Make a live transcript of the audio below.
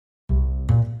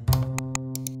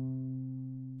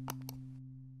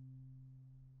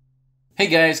Hey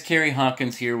guys, Kerry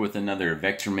Hawkins here with another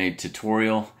VectorMade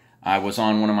tutorial. I was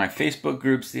on one of my Facebook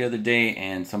groups the other day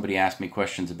and somebody asked me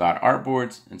questions about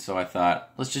artboards, and so I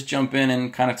thought let's just jump in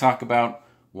and kind of talk about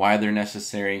why they're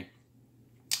necessary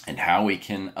and how we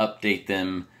can update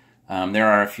them. There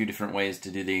are a few different ways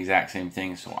to do the exact same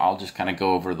thing, so I'll just kind of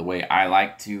go over the way I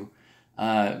like to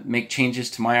make changes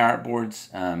to my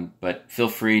artboards, but feel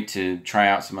free to try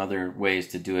out some other ways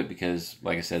to do it because,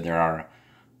 like I said, there are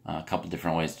a couple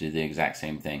different ways to do the exact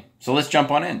same thing. So let's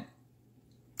jump on in.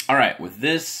 All right, with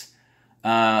this,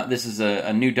 this is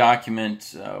a new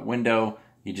document window.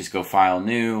 You just go File,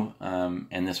 New,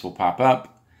 and this will pop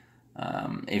up.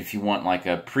 If you want like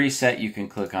a preset, you can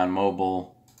click on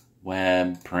Mobile,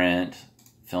 Web, Print,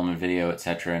 Film and Video,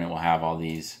 etc., and it will have all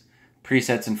these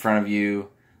presets in front of you.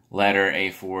 Letter,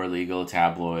 A4, Legal,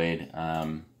 Tabloid,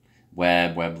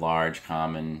 Web, Web Large,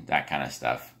 Common, that kind of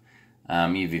stuff.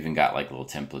 You've even got like little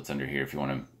templates under here if you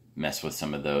want to mess with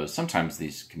some of those. Sometimes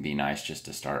these can be nice just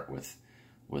to start with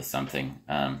something,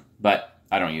 but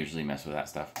I don't usually mess with that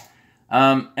stuff.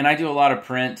 And I do a lot of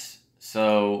print,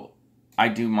 so I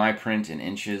do my print in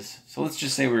inches. So let's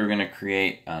just say we were going to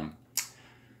create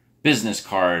business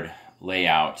card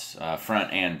layout,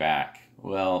 front and back.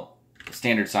 Well, the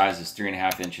standard size is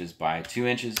 3.5 inches by 2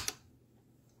 inches.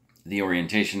 The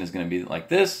orientation is going to be like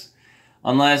this,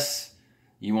 unless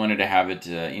you wanted to have it,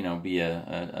 be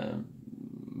a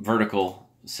vertical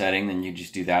setting, then you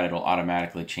just do that. It'll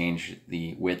automatically change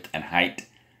the width and height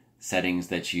settings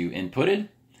that you inputted.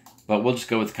 But we'll just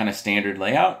go with kind of standard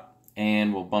layout,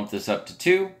 and we'll bump this up to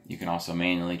 2. You can also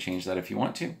manually change that if you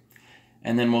want to.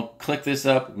 And then we'll click this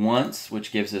up once,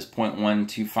 which gives us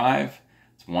 0.125.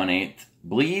 It's 1/8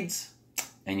 bleeds,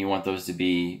 and you want those to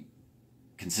be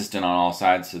consistent on all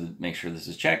sides, so make sure this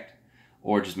is checked.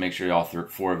 Or just make sure all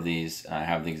 4 of these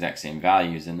have the exact same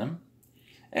values in them.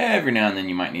 Every now and then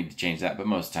you might need to change that, but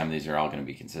most of the time these are all going to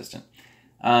be consistent.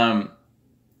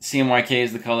 CMYK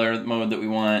is the color mode that we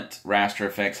want. Raster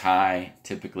effects high,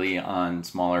 typically on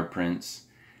smaller prints.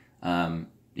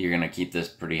 You're going to keep this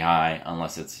pretty high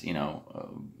unless it's,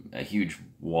 a huge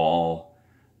wall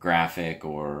graphic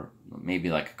or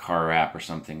maybe like a car wrap or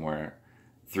something where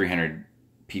 300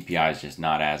 PPI is just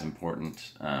not as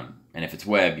important. And if it's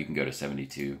web, you can go to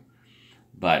 72.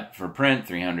 But for print,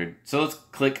 300. So let's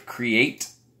click Create.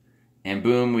 And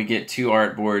boom, we get 2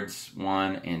 artboards,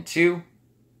 1 and 2.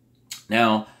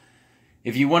 Now,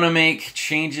 if you want to make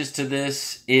changes to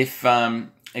this, if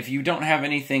you don't have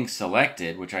anything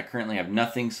selected, which I currently have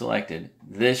nothing selected,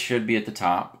 this should be at the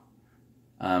top.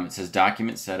 It says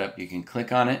Document Setup. You can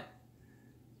click on it,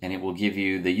 and it will give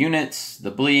you the units,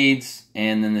 the bleeds,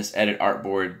 and then this Edit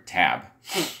Artboard tab.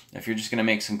 If you're just going to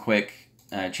make some quick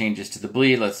changes to the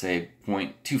bleed, let's say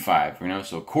 0.25,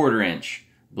 so 1/4 inch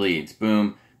bleeds,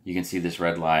 boom, you can see this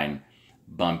red line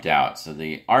bumped out. So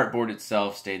the artboard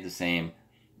itself stayed the same,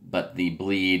 but the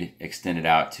bleed extended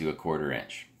out to 1/4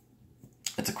 inch.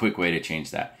 That's a quick way to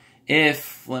change that.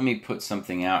 Let me put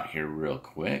something out here real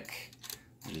quick.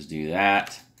 I'll just do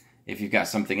that. If you've got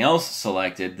something else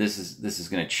selected, this is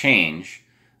going to change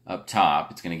up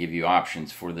top. It's going to give you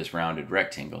options for this rounded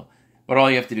rectangle. But all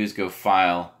you have to do is go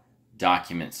File,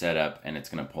 Document Setup, and it's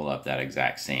going to pull up that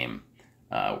exact same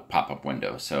pop-up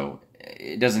window. So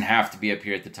it doesn't have to be up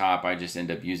here at the top. I just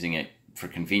end up using it for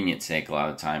convenience sake a lot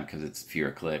of the time because it's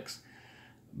fewer clicks.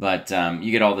 But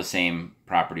you get all the same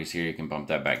properties here. You can bump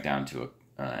that back down to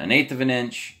 1/8 of an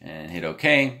inch and hit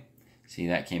OK. See,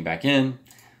 that came back in.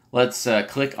 Let's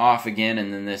click off again,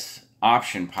 and then this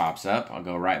option pops up. I'll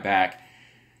go right back.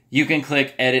 You can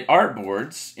click Edit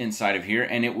Artboards inside of here,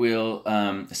 and it will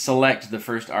select the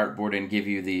first artboard and give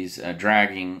you these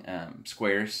dragging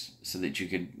squares so that you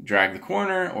could drag the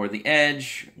corner or the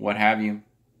edge, what have you,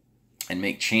 and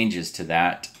make changes to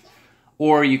that.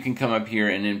 Or you can come up here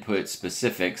and input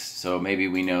specifics. So maybe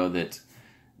we know that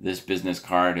this business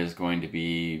card is going to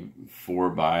be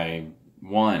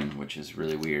 4x1, which is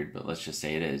really weird, but let's just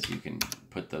say it is. You can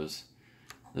put those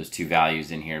 2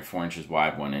 values in here, 4 inches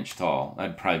wide, 1 inch tall.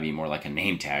 That'd probably be more like a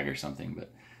name tag or something.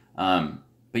 But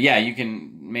yeah, you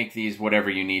can make these whatever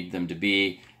you need them to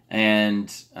be, and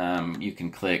you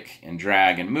can click and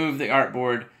drag and move the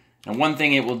artboard. Now, one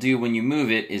thing it will do when you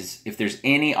move it is if there's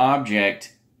any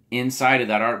object inside of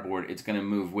that artboard, it's going to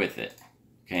move with it.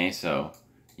 Okay, so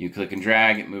you click and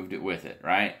drag, it moved it with it,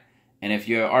 right? And if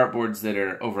you have artboards that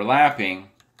are overlapping,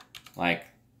 like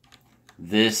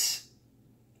this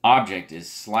object is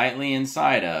slightly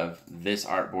inside of this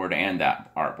artboard and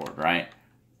that artboard, right?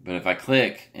 But if I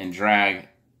click and drag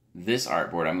this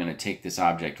artboard, I'm going to take this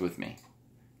object with me.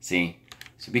 See?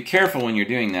 So be careful when you're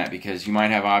doing that because you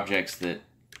might have objects that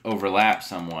overlap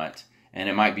somewhat and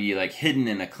it might be like hidden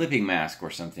in a clipping mask or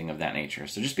something of that nature.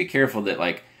 So just be careful that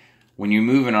like when you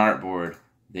move an artboard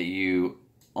that you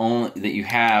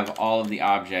have all of the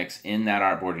objects in that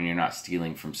artboard and you're not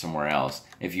stealing from somewhere else.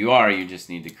 If you are, you just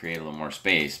need to create a little more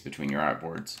space between your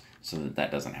artboards so that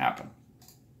that doesn't happen.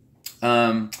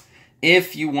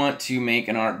 If you want to make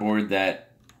an artboard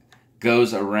that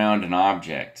goes around an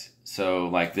object, so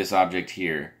like this object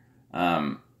here,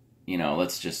 you know,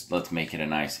 let's make it a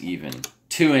nice even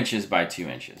 2 inches by 2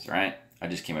 inches, right? I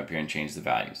just came up here and changed the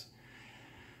values.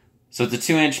 So it's a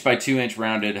 2 inch by 2 inch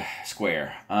rounded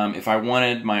square. If I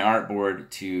wanted my artboard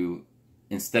to,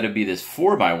 instead of be this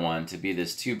 4 by 1, to be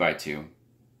this 2 by 2,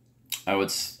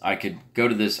 I could go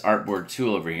to this artboard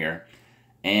tool over here,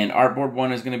 and artboard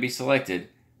 1 is going to be selected,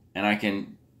 and I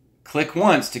can click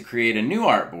once to create a new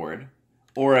artboard,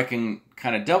 or I can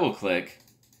kind of double click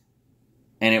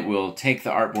and it will take the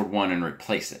artboard 1 and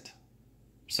replace it.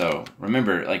 So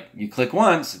remember, like you click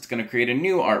once, it's going to create a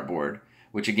new artboard,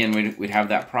 which again, we'd have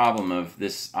that problem of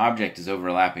this object is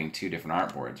overlapping 2 different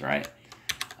artboards, right?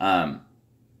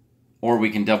 Or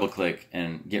we can double click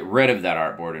and get rid of that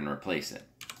artboard and replace it.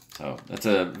 So that's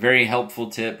a very helpful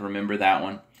tip. Remember that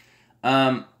one.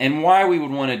 And why we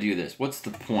would want to do this. What's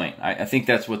the point? I think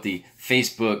that's what the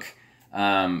Facebook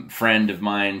friend of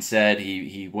mine said.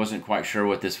 He wasn't quite sure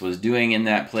what this was doing in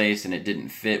that place, and it didn't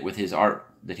fit with his art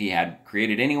that he had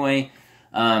created anyway.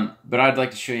 But I'd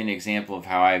like to show you an example of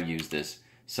how I've used this.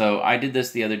 So I did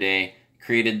this the other day,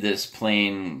 created this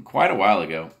plane quite a while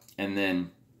ago, and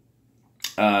then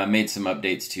made some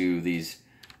updates to these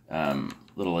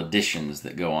little additions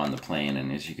that go on the plane.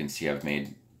 And as you can see, I've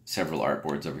made several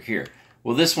artboards over here.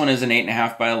 Well, this one is an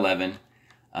 8.5 by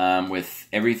 11 with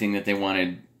everything that they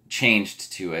wanted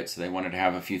changed to it. So they wanted to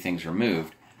have a few things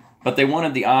removed, but they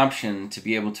wanted the option to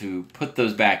be able to put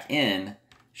those back in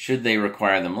should they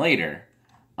require them later.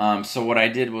 So what I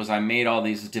did was I made all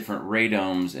these different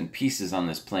radomes and pieces on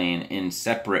this plane in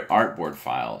separate artboard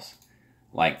files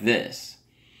like this.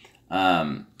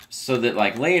 So that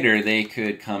like later they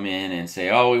could come in and say,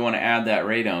 oh, we want to add that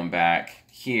radome back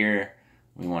here.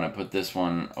 We want to put this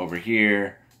one over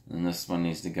here, and this one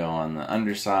needs to go on the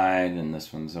underside, and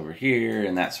this one's over here,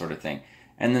 and that sort of thing.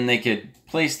 And then they could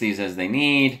place these as they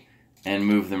need and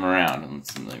move them around. And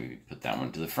let's maybe put that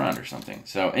one to the front or something.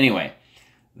 So anyway,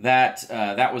 that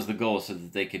was the goal, so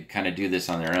that they could kind of do this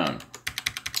on their own.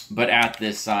 But at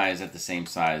this size, at the same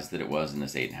size that it was in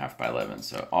this 8.5 by 11.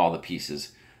 So all the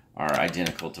pieces are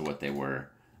identical to what they were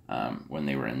when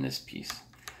they were in this piece.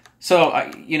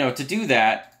 So, you know, to do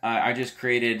that, I just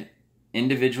created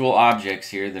individual objects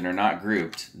here that are not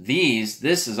grouped.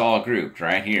 This is all grouped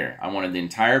right here. I wanted the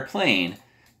entire plane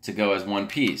to go as one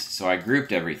piece. So I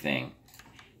grouped everything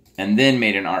and then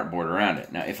made an artboard around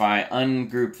it. Now, if I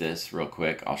ungroup this real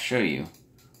quick, I'll show you.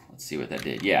 Let's see what that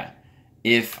did. Yeah.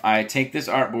 If I take this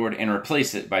artboard and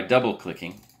replace it by double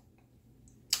clicking,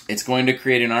 it's going to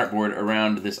create an artboard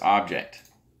around this object,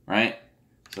 right?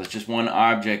 So it's just one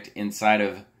object inside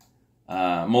of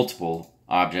multiple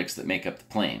objects that make up the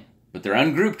plane. But they're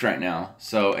ungrouped right now,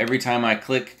 so every time I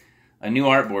click a new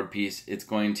artboard piece, it's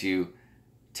going to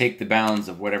take the bounds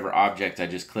of whatever object I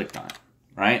just clicked on,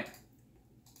 right?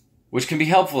 Which can be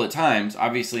helpful at times.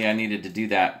 Obviously, I needed to do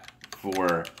that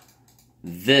for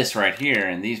this right here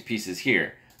and these pieces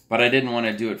here, but I didn't want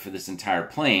to do it for this entire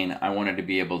plane. I wanted to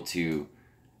be able to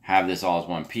have this all as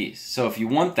one piece. So if you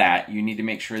want that, you need to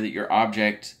make sure that your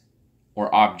object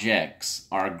or objects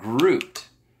are grouped.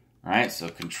 All right, so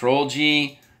Control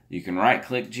G, you can right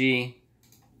click G,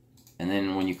 and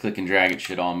then when you click and drag, it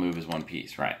should all move as one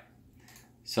piece, right?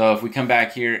 So if we come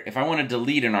back here, if I want to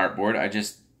delete an artboard, I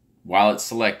just, while it's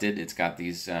selected, it's got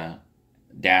these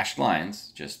dashed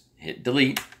lines, just hit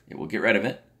delete, it will get rid of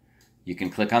it. You can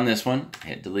click on this one,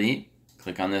 hit delete,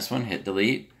 click on this one, hit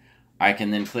delete. I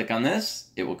can then click on this,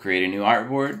 it will create a new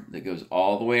artboard that goes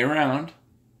all the way around.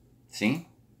 See?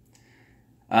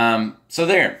 So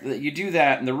there, you do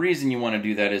that, and the reason you want to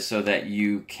do that is so that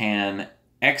you can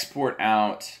export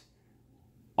out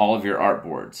all of your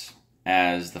artboards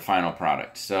as the final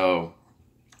product. So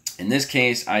in this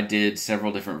case, I did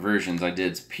several different versions. I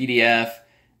did PDF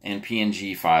and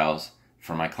PNG files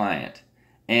for my client.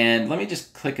 And let me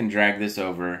just click and drag this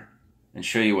over and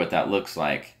show you what that looks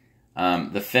like.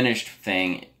 The finished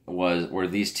thing were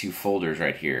these two folders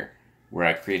right here, where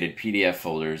I created PDF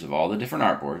folders of all the different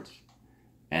artboards,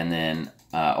 and then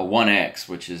a 1x,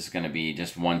 which is going to be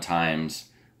just 1 times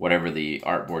whatever the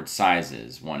artboard size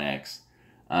is, 1x,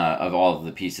 of all of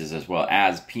the pieces, as well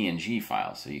as PNG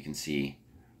files. So you can see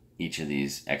each of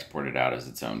these exported out as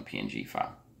its own PNG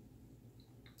file.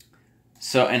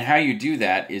 So, and how you do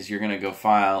that is you're going to go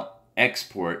File,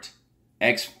 Export,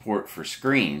 export for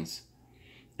screens,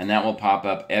 and that will pop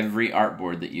up every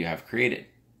artboard that you have created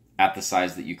at the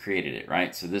size that you created it,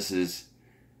 right? So this is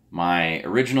my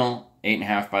original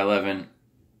 8.5 by 11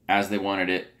 as they wanted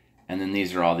it, and then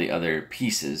these are all the other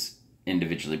pieces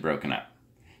individually broken up.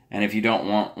 And if you don't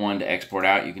want one to export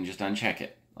out, you can just uncheck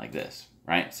it like this,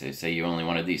 right? So say you only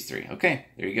wanted these 3. Okay,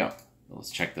 there you go.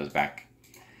 Let's check those back.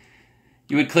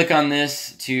 You would click on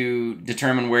this to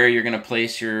determine where you're going to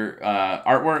place your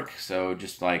artwork. So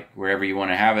just like wherever you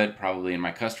want to have it, probably in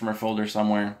my customer folder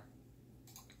somewhere.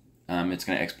 It's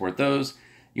going to export those.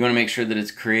 You want to make sure that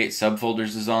its create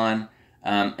subfolders is on,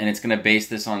 and it's going to base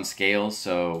this on scales.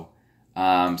 So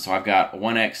I've got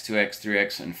 1x, 2x,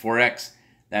 3x, and 4x.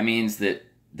 That means that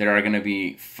there are going to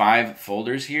be 5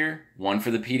 folders here, one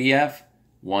for the PDF,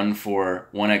 one for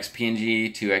 1x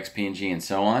PNG, 2x PNG, and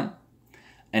so on.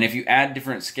 And if you add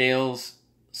different scales,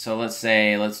 so let's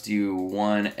do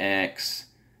 1x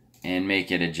and make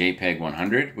it a JPEG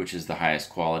 100, which is the highest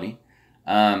quality.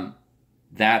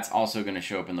 That's also going to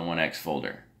show up in the 1x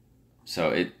folder.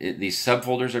 So these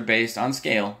subfolders are based on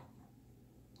scale.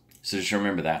 So just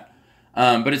remember that.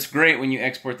 But it's great when you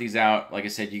export these out. Like I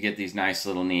said, you get these nice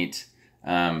little neat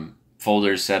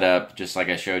folders set up, just like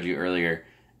I showed you earlier.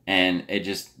 And it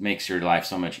just makes your life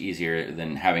so much easier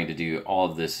than having to do all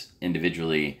of this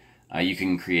individually. You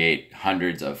can create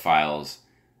hundreds of files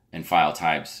and file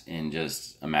types in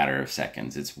just a matter of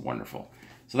seconds. It's wonderful.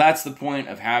 So that's the point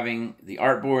of having the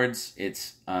artboards.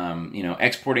 It's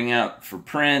exporting out for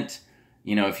print.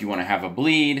 If you want to have a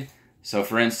bleed. So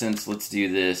for instance, let's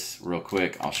do this real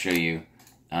quick. I'll show you.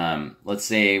 Let's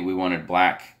say we wanted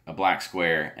a black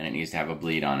square and it needs to have a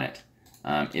bleed on it.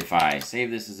 If I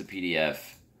save this as a PDF,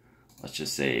 let's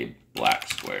just say black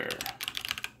square.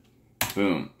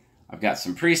 Boom. I've got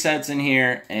some presets in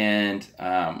here, and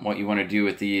what you want to do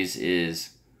with these is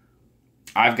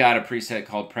I've got a preset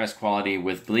called Press Quality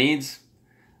with Bleeds,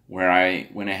 where I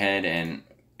went ahead and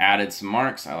added some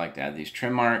marks. I like to add these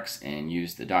trim marks and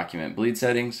use the document bleed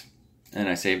settings, and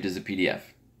I saved as a PDF.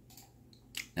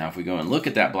 Now if we go and look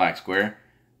at that black square,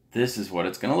 this is what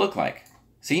it's going to look like.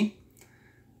 See?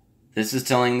 This is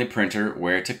telling the printer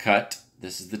where to cut.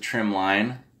 This is the trim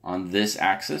line on this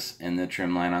axis and the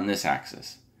trim line on this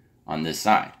axis, on this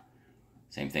side.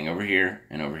 Same thing over here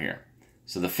and over here.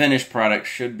 So the finished product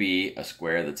should be a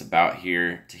square that's about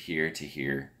here to here to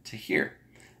here to here.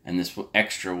 And this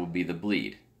extra will be the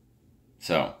bleed.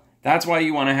 So that's why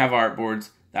you want to have artboards.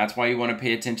 That's why you want to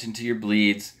pay attention to your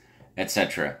bleeds,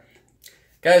 etc.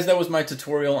 Guys, that was my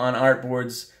tutorial on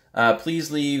artboards.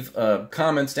 Please leave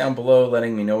comments down below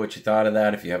letting me know what you thought of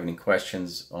that, if you have any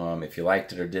questions, if you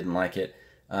liked it or didn't like it.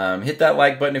 Hit that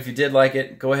like button if you did like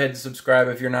it. Go ahead and subscribe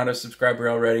if you're not a subscriber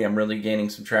already. I'm really gaining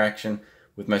some traction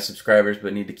with my subscribers,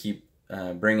 but need to keep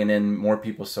bringing in more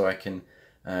people so I can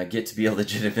get to be a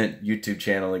legitimate YouTube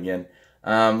channel again.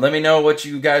 Let me know what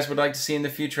you guys would like to see in the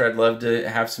future. I'd love to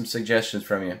have some suggestions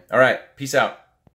from you. All right, peace out.